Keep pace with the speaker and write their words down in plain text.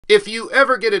If you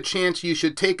ever get a chance, you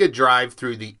should take a drive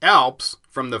through the Alps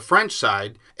from the French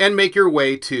side and make your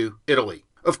way to Italy.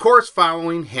 Of course,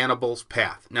 following Hannibal's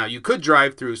path. Now, you could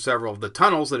drive through several of the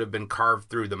tunnels that have been carved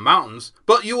through the mountains,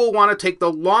 but you will want to take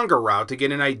the longer route to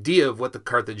get an idea of what the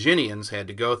Carthaginians had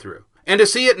to go through. And to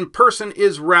see it in person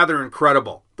is rather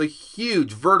incredible. The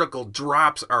huge vertical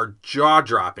drops are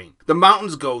jaw-dropping. The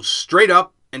mountains go straight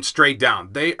up and straight down.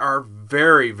 They are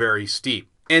very, very steep.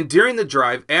 And during the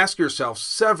drive, ask yourself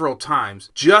several times,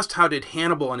 just how did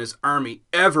Hannibal and his army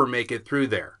ever make it through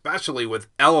there, especially with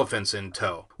elephants in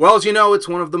tow? Well, as you know, it's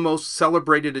one of the most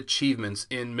celebrated achievements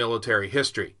in military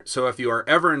history. So if you are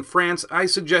ever in France, I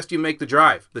suggest you make the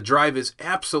drive. The drive is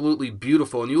absolutely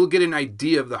beautiful, and you will get an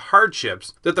idea of the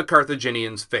hardships that the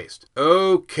Carthaginians faced.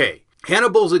 Okay.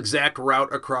 Hannibal's exact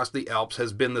route across the Alps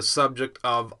has been the subject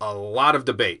of a lot of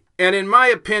debate. And in my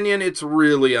opinion, it's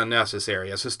really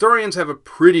unnecessary, as historians have a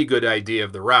pretty good idea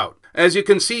of the route. As you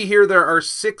can see here, there are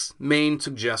 6 main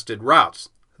suggested routes.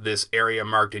 This area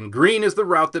marked in green is the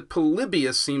route that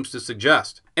Polybius seems to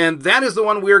suggest. And that is the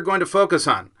one we are going to focus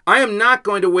on. I am not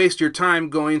going to waste your time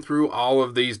going through all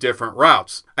of these different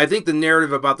routes. I think the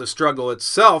narrative about the struggle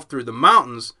itself through the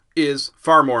mountains is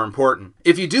far more important.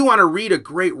 If you do want to read a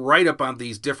great write-up on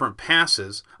these different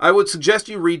passes, I would suggest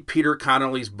you read Peter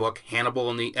Connolly's book, Hannibal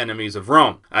and the Enemies of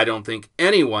Rome. I don't think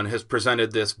anyone has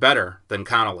presented this better than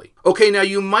Connolly. Okay, now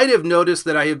you might have noticed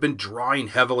that I have been drawing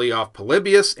heavily off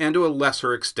Polybius and to a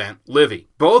lesser extent Livy.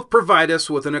 Both provide us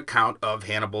with an account of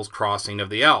Hannibal's crossing of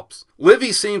the Alps.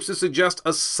 Livy seems to suggest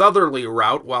a southerly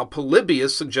route, while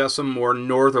Polybius suggests a more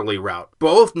northerly route.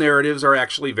 Both narratives are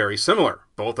actually very similar.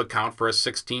 Both account for a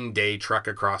 16-day trek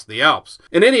across the Alps.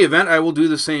 In any event, I will do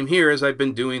the same here as I've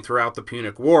been doing throughout the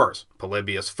Punic Wars.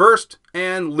 Polybius first,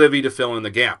 and Livy to fill in the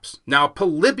gaps. Now,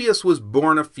 Polybius was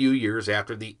born a few years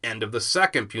after the end of the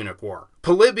Second Punic War.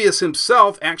 Polybius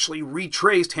himself actually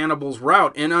retraced Hannibal's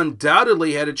route and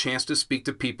undoubtedly had a chance to speak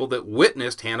to people that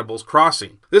witnessed Hannibal's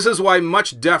crossing. This is why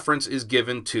much deference is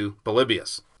given to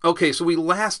Polybius. Okay, so we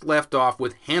last left off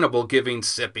with Hannibal giving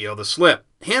Scipio the slip.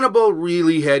 Hannibal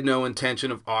really had no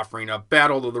intention of offering up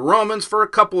battle to the Romans for a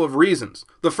couple of reasons.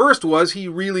 The first was he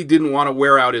really didn't want to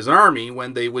wear out his army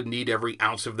when they would need every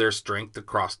ounce of their strength to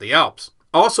cross the Alps.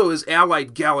 Also, his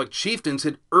allied Gallic chieftains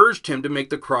had urged him to make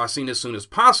the crossing as soon as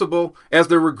possible, as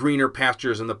there were greener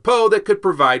pastures in the Po that could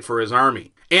provide for his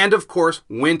army. And of course,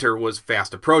 winter was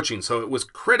fast approaching, so it was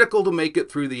critical to make it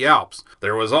through the Alps.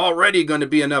 There was already going to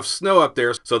be enough snow up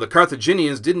there, so the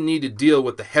Carthaginians didn't need to deal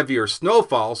with the heavier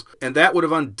snowfalls, and that would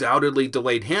have undoubtedly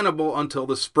delayed Hannibal until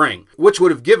the spring, which would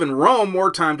have given Rome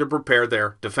more time to prepare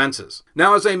their defenses.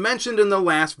 Now, as I mentioned in the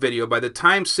last video, by the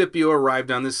time Scipio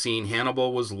arrived on the scene,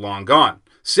 Hannibal was long gone.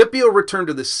 Scipio returned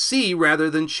to the sea rather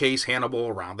than chase Hannibal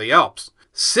around the Alps.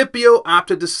 Scipio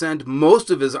opted to send most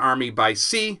of his army by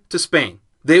sea to Spain.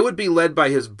 They would be led by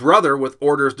his brother with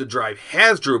orders to drive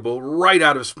Hasdrubal right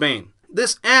out of Spain.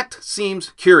 This act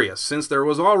seems curious, since there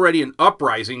was already an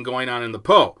uprising going on in the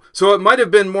Po, so it might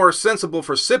have been more sensible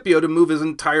for Scipio to move his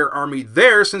entire army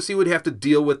there, since he would have to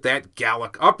deal with that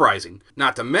Gallic uprising,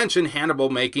 not to mention Hannibal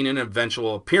making an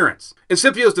eventual appearance. In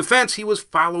Scipio's defense, he was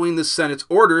following the Senate's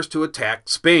orders to attack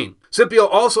Spain. Scipio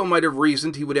also might have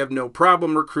reasoned he would have no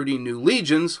problem recruiting new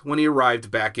legions when he arrived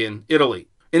back in Italy.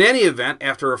 In any event,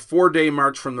 after a 4-day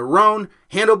march from the Rhone,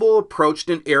 Hannibal approached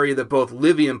an area that both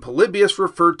Livy and Polybius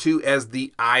referred to as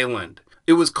the Island.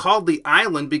 It was called the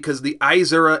Island because the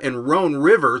Isera and Rhone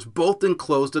rivers both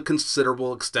enclosed a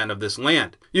considerable extent of this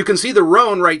land. You can see the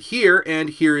Rhone right here, and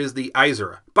here is the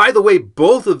Isera. By the way,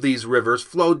 both of these rivers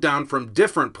flowed down from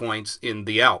different points in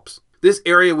the Alps. This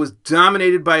area was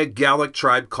dominated by a Gallic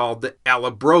tribe called the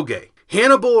Allobroge.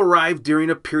 Hannibal arrived during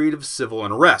a period of civil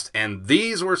unrest, and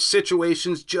these were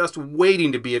situations just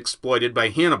waiting to be exploited by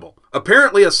Hannibal.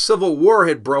 Apparently, a civil war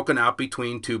had broken out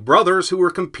between two brothers who were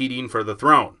competing for the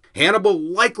throne. Hannibal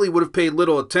likely would have paid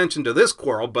little attention to this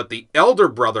quarrel, but the elder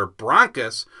brother,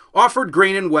 Brachus, offered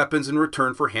grain and weapons in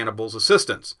return for Hannibal's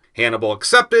assistance. Hannibal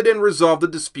accepted and resolved the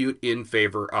dispute in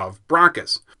favor of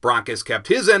Brachus. Brachus kept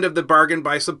his end of the bargain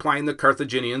by supplying the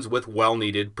Carthaginians with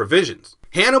well-needed provisions.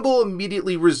 Hannibal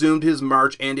immediately resumed his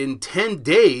march and in 10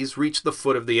 days reached the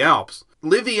foot of the Alps.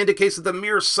 Livy indicates that the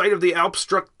mere sight of the Alps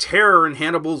struck terror in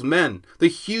Hannibal's men. The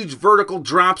huge vertical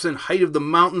drops in height of the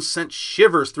mountains sent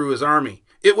shivers through his army.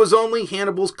 It was only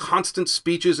Hannibal's constant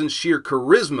speeches and sheer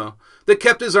charisma that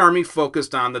kept his army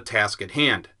focused on the task at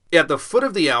hand. At the foot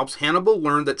of the Alps, Hannibal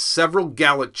learned that several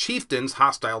Gallic chieftains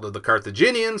hostile to the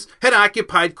Carthaginians had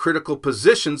occupied critical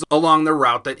positions along the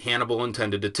route that Hannibal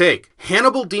intended to take.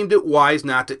 Hannibal deemed it wise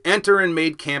not to enter and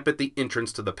made camp at the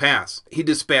entrance to the pass. He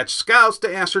dispatched scouts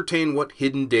to ascertain what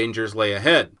hidden dangers lay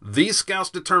ahead. These scouts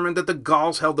determined that the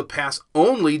Gauls held the pass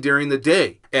only during the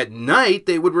day. At night,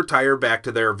 they would retire back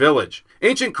to their village.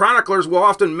 Ancient chroniclers will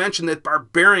often mention that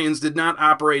barbarians did not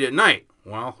operate at night.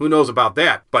 Well, who knows about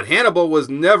that? But Hannibal was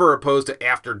never opposed to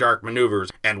after-dark maneuvers,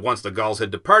 and once the Gauls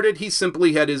had departed, he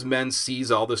simply had his men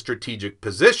seize all the strategic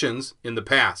positions in the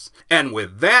pass. And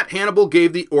with that, Hannibal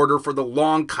gave the order for the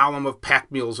long column of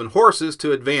pack mules and horses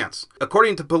to advance.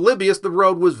 According to Polybius, the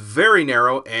road was very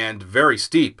narrow and very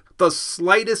steep. The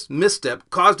slightest misstep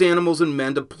caused animals and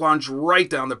men to plunge right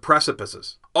down the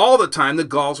precipices. All the time, the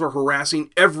Gauls were harassing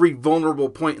every vulnerable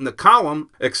point in the column,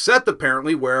 except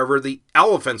apparently wherever the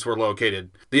elephants were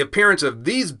located. The appearance of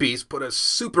these beasts put a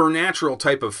supernatural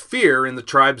type of fear in the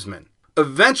tribesmen.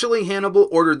 Eventually, Hannibal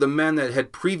ordered the men that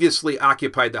had previously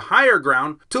occupied the higher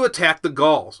ground to attack the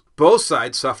Gauls. Both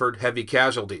sides suffered heavy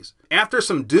casualties. After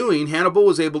some doing, Hannibal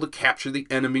was able to capture the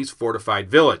enemy's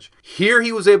fortified village. Here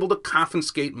he was able to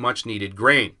confiscate much-needed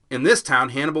grain. In this town,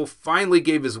 Hannibal finally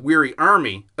gave his weary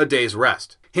army a day's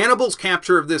rest. Hannibal's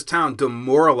capture of this town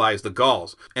demoralized the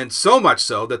Gauls, and so much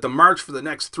so that the march for the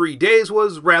next 3 days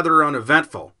was rather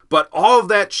uneventful. But all of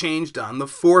that changed on the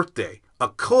 4th day. A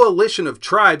coalition of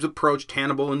tribes approached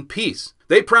Hannibal in peace.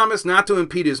 They promised not to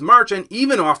impede his march and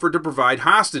even offered to provide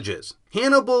hostages.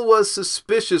 Hannibal was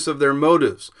suspicious of their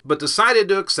motives, but decided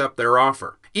to accept their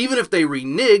offer. Even if they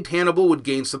reneged, Hannibal would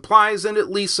gain supplies and at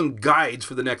least some guides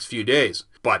for the next few days.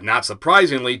 But not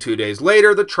surprisingly, 2 days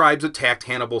later, the tribes attacked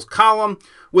Hannibal's column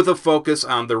with a focus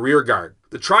on the rear guard.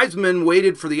 The tribesmen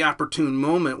waited for the opportune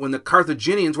moment when the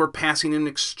Carthaginians were passing an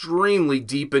extremely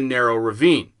deep and narrow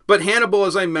ravine. But Hannibal,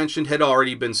 as I mentioned, had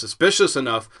already been suspicious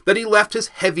enough that he left his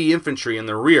heavy infantry in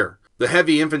the rear. The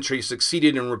heavy infantry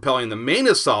succeeded in repelling the main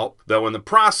assault, though in the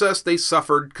process they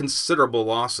suffered considerable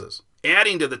losses.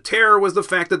 Adding to the terror was the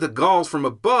fact that the Gauls from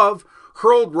above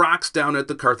hurled rocks down at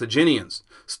the Carthaginians.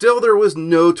 Still, there was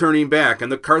no turning back, and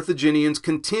the Carthaginians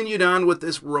continued on with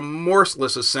this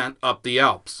remorseless ascent up the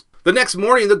Alps. The next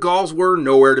morning, the Gauls were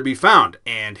nowhere to be found,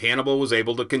 and Hannibal was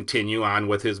able to continue on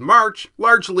with his march,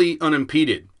 largely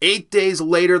unimpeded. 8 days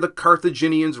later, the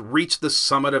Carthaginians reached the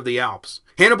summit of the Alps.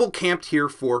 Hannibal camped here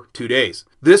for 2 days.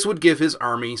 This would give his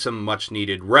army some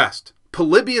much-needed rest.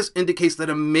 Polybius indicates that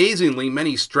amazingly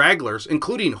many stragglers,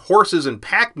 including horses and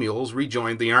pack mules,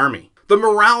 rejoined the army. The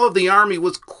morale of the army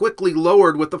was quickly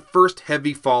lowered with the first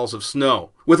heavy falls of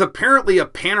snow. With apparently a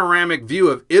panoramic view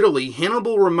of Italy,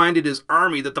 Hannibal reminded his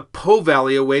army that the Po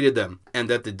Valley awaited them, and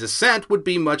that the descent would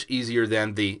be much easier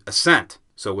than the ascent.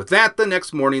 So with that, the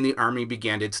next morning the army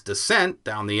began its descent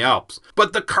down the Alps.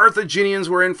 But the Carthaginians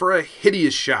were in for a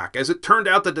hideous shock, as it turned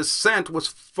out the descent was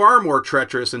far more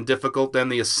treacherous and difficult than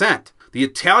the ascent. The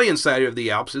Italian side of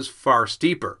the Alps is far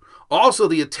steeper. Also,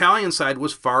 the Italian side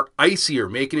was far icier,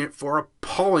 making it for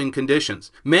appalling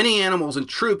conditions. Many animals and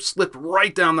troops slipped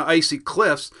right down the icy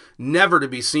cliffs, never to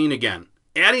be seen again.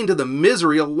 Adding to the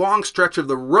misery, a long stretch of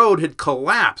the road had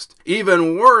collapsed.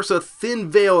 Even worse, a thin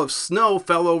veil of snow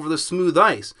fell over the smooth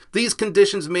ice. These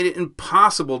conditions made it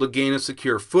impossible to gain a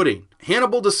secure footing.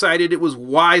 Hannibal decided it was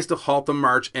wise to halt the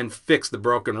march and fix the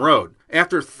broken road.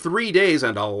 After 3 days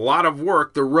and a lot of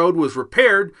work, the road was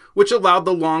repaired, which allowed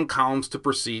the long columns to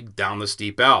proceed down the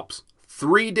steep Alps.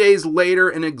 3 days later,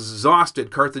 an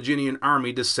exhausted Carthaginian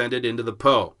army descended into the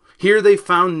Po. Here they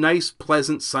found nice,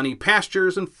 pleasant, sunny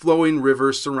pastures and flowing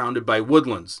rivers surrounded by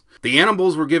woodlands. The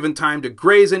animals were given time to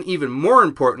graze, and even more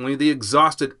importantly, the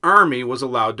exhausted army was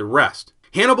allowed to rest.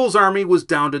 Hannibal's army was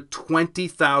down to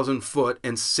 20,000 foot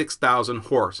and 6,000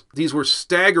 horse. These were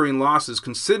staggering losses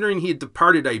considering he had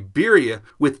departed Iberia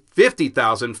with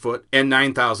 50,000 foot and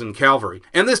 9,000 cavalry.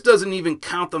 And this doesn't even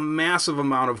count the massive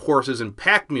amount of horses and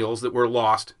pack mules that were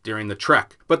lost during the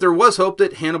trek. But there was hope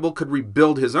that Hannibal could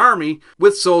rebuild his army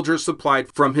with soldiers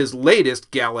supplied from his latest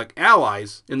Gallic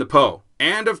allies in the Po.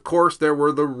 And of course there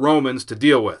were the Romans to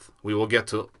deal with. We will get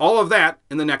to all of that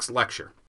in the next lecture.